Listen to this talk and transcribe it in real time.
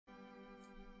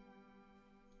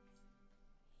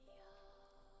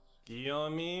D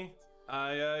on me,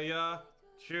 ya,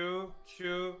 choo,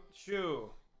 choo, choo.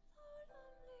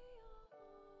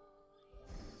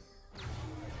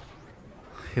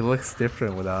 He looks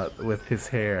different with his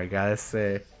hair, I gotta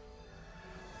say.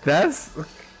 That's...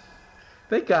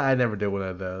 Thank God I never did one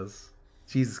of those.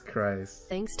 Jesus Christ.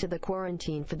 Thanks to the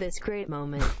quarantine for this great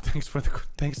moment. Thanks to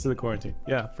the quarantine.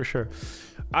 Yeah, for sure.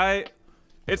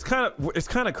 It's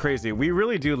kind of crazy. We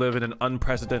really do live in an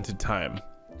unprecedented time.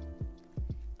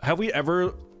 Have we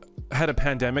ever had a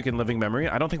pandemic in living memory?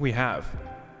 I don't think we have.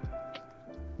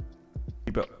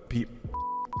 Peep.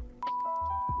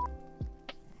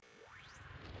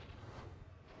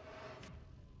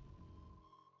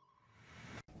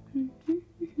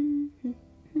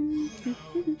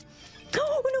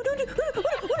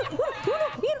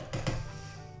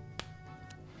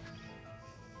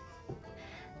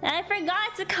 I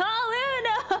forgot to call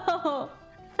Uno.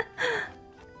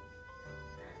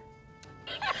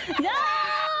 No!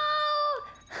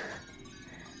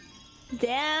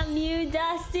 Damn you,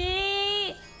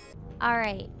 Dusty!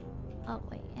 Alright. Oh,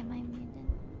 wait. Am I muted?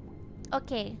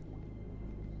 Okay.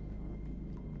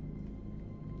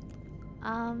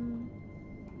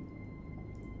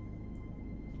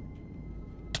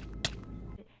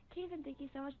 Jason, thank you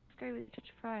so much for subscribing to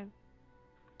Twitch Prime.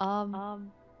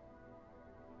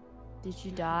 Did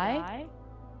you die?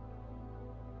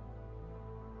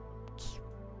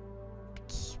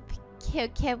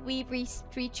 Can we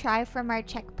retry from our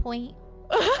checkpoint?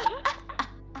 Oh,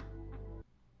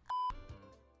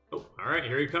 alright,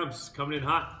 here he comes. Coming in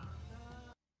hot.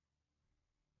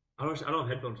 I don't have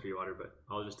headphones for you, Otter, but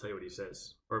I'll just tell you what he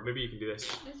says. Or maybe you can do this.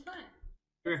 It's fine.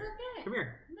 Come It's here. okay. Come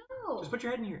here. No. Just put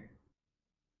your head in here.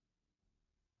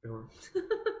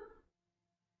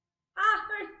 Ah,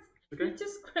 Okay. you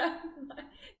just grabbed my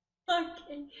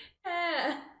fucking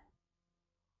hair.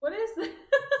 What is this?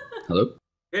 Hello?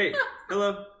 Hey,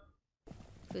 hello.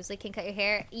 Foosley can cut your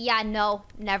hair? Yeah, no,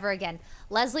 never again.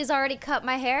 Leslie's already cut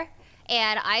my hair,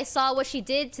 and I saw what she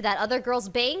did to that other girl's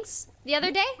bangs the other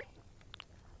day.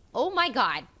 Oh my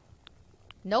god.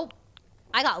 Nope.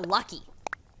 I got lucky.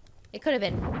 It could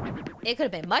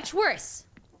have been much worse.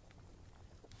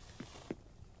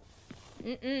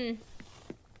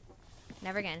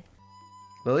 Never again.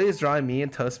 Lily is drawing me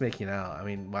and Toast making out. I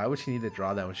mean, why would she need to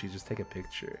draw that when she just take a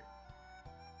picture?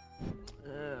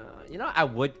 You know, I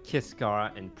would kiss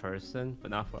Scarra in person,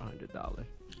 but not for $100.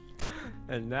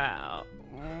 And now...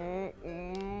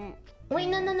 Wait,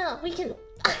 no. We can...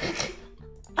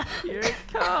 Here it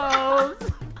comes!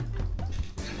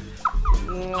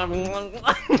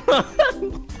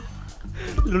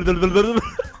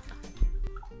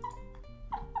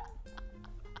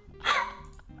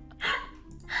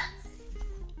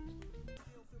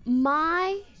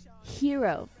 My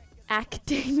hero,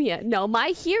 Academia. No, my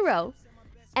hero,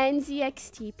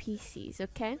 NZXT PCs,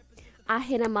 okay? I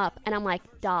hit him up and I'm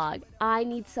like, dog, I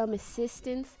need some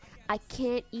assistance. I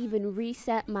can't even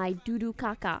reset my doo-doo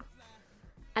caca.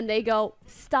 And they go,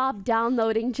 stop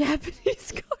downloading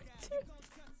Japanese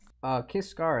cartoons.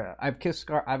 Kiss Scarra. I've kissed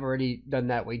Scarra. I've already done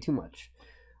that way too much.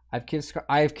 I've kissed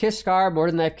Scarra more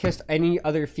than I've kissed any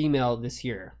other female this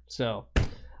year. So,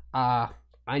 I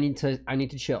need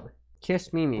to chill.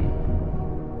 Kiss Mimi.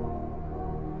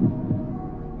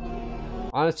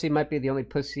 Honestly, might be the only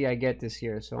pussy I get this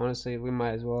year. So honestly, we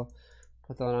might as well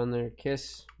put that on there.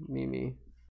 Kiss Mimi.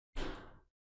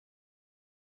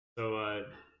 So,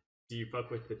 do you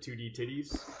fuck with the 2D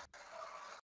titties?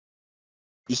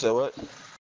 You said what?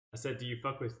 I said, do you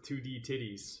fuck with 2D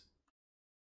titties?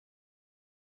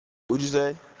 What'd you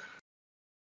say?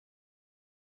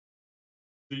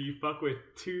 Do you fuck with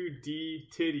 2D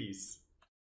titties?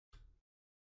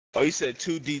 Oh, you said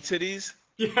 2D titties?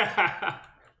 Yeah.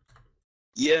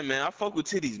 Yeah, man, I fuck with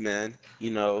titties, man.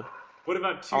 You know. What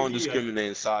about 2D? I don't discriminate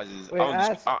in sizes. Wait,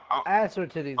 ass or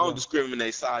titties? I don't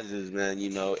discriminate sizes, man. You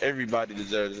know, everybody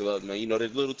deserves love, man. You know,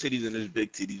 there's little titties and there's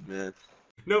big titties, man.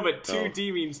 No, but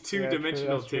 2D means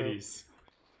two-dimensional true, titties.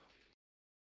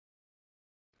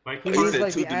 Like, He means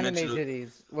like the anime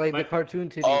titties, like the cartoon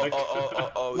titties. Oh,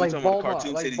 like you talking about the Bulma,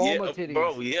 cartoon like titties? Bulma Yeah, titties.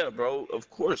 bro, yeah, bro. Of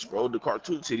course, bro. The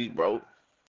cartoon titties, bro.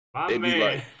 My They man. be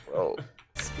like, bro.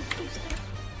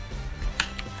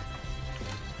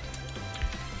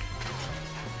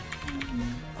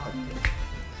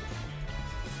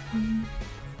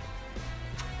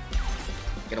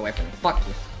 Get away from me. Fuck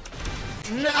you.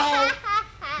 No!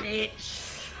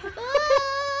 Bitch.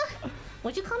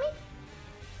 What'd you call me?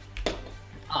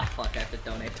 Oh fuck, I have to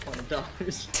donate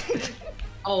 $20.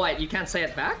 Oh wait, you can't say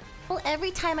it back? Well,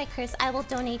 every time I curse, I will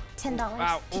donate $10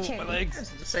 to charity. My legs.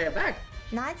 Just say it back.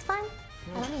 Nah, it's fine.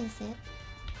 I don't need to see it.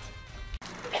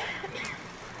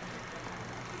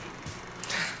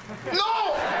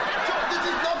 No! This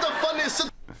is not the funniest.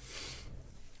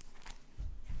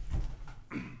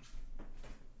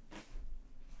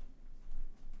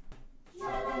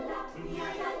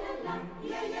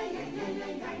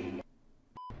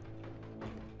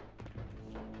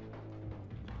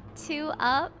 Two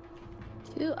up.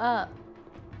 Two up.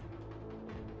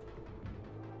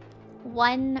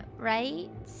 One right.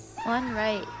 One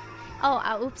right.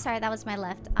 Oh, oops, sorry, that was my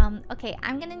left. Okay,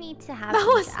 I'm gonna need to have That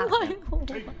these was outfits.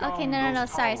 my Okay, no,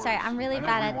 sorry, I'm really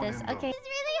bad at this. Okay. It's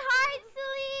really hard,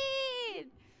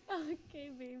 Celine! Okay,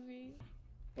 baby.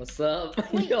 What's up?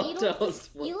 Wait, Yo, you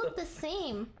Toast, look the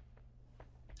same.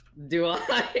 Do I?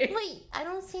 Wait, I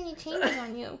don't see any changes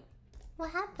on you. What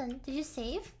happened? Did you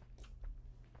save?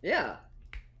 Yeah.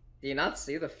 Do you not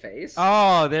see the face?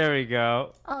 Oh, there we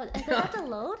go. Oh, does it have to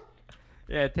load?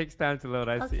 Yeah, it takes time to load.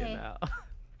 I see it Okay. now.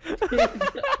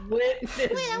 Witness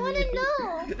Wait, I want to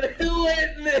know.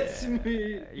 Witness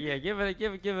me. Yeah, give it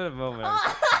a moment.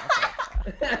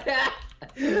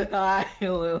 Hi,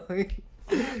 Lily.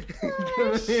 Come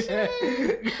here.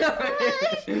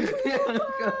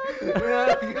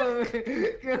 Come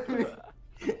here.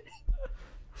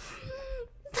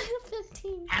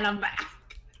 15. And I'm back.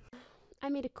 I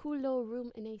made a cool little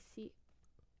room in AC.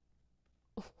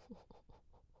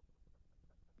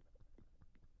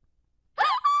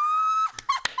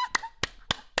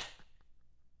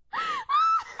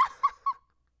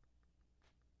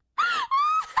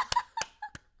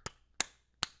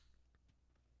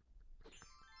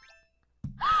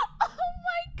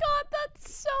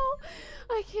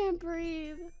 I can't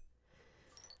breathe.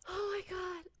 Oh my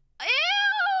god. Ew!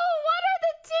 What are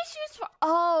the tissues for?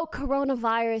 Oh,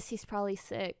 coronavirus. He's probably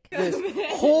sick.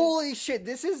 Holy shit,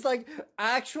 this is like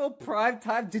actual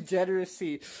primetime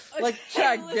degeneracy. Like,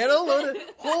 Chad, get a load of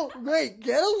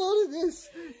get a load of this.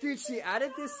 Dude, she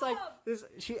added this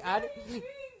she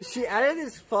added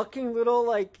this fucking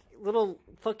little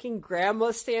fucking grandma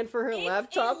stand for her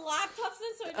laptop. Laptop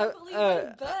stand so I don't believe my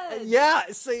bed.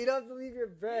 Yeah, so you don't have to leave your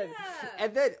bed. Yeah.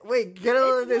 And then get a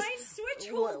load of this. My Switch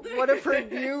holder. One of her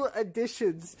new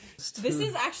additions. This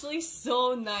is actually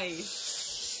so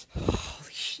nice.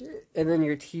 Holy shit. And then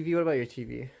your TV, what about your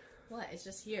TV? What? It's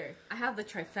just here. I have the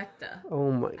trifecta.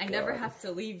 Oh my god. I never have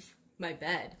to leave my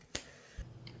bed.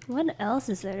 What else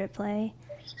is there to play?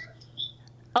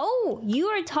 Oh, you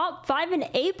are top 5 in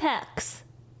Apex.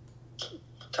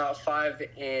 Top 5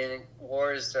 in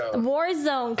Warzone.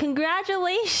 Warzone,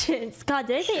 congratulations. God,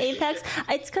 did I say Apex?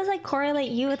 It's because I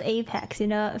correlate you with Apex, you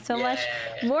know, so much.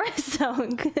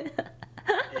 Warzone.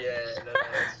 Yeah, no,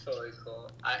 that's totally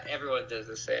cool. Everyone does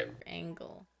the same.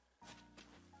 Angle.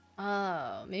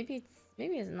 Oh, maybe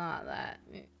it's not that.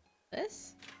 Maybe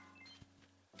this?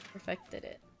 Perfected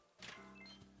it.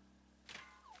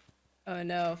 Oh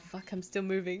no, fuck, I'm still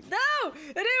moving. No!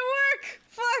 It didn't work!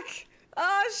 Fuck!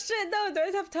 Oh shit, no, do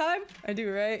I have time? I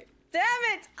do, right? Damn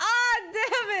it! Ah,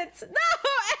 damn it! No!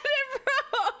 And it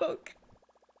broke!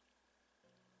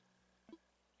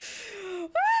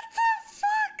 What the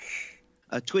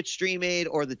fuck? Twitch Stream Aid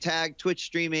or the tag Twitch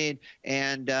Stream Aid,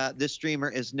 and this streamer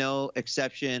is no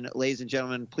exception. Ladies and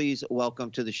gentlemen, please welcome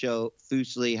to the show,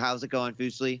 Foosly. How's it going,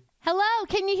 Foosly? Hello,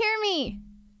 can you hear me?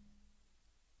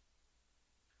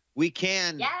 We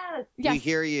can. Yes. We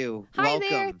hear you. Hi Welcome.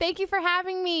 there. Thank you for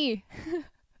having me.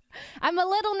 I'm a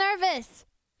little nervous.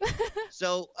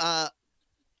 So,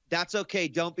 that's okay.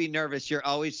 Don't be nervous. You're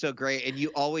always so great, and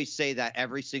you always say that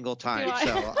every single time. Do I?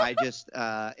 So I just,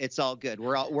 it's all good.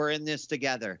 We're in this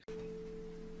together.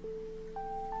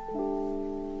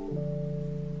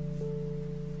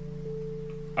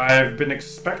 I've been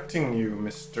expecting you,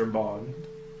 Mr. Bond.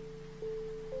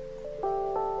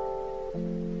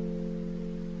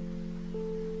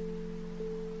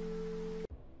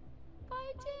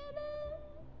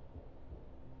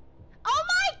 Oh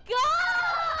my god!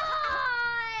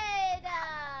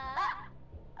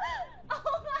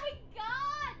 Oh my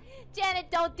god! Janet,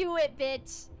 don't do it,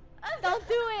 bitch. Don't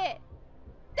do it.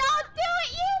 Don't do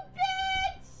it, you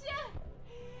bitch!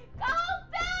 Go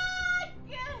back!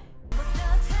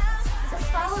 Just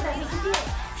follow them, you can do it.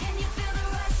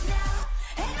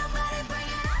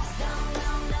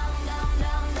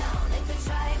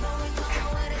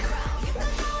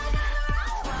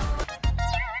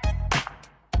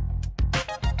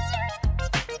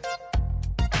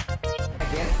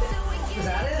 Is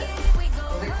that it?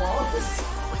 Was it close?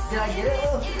 Did I get it?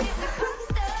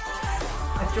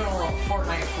 I threw a little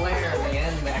Fortnite flare at the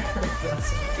end there.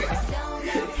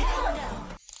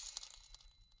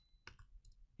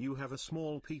 You have a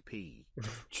small PP.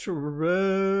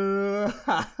 True.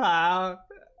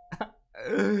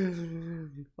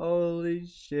 Holy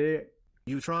shit.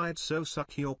 You tried so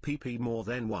suck your PP more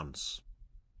than once.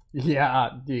 Yeah,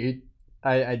 dude.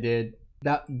 I did.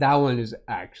 That one is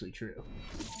actually true.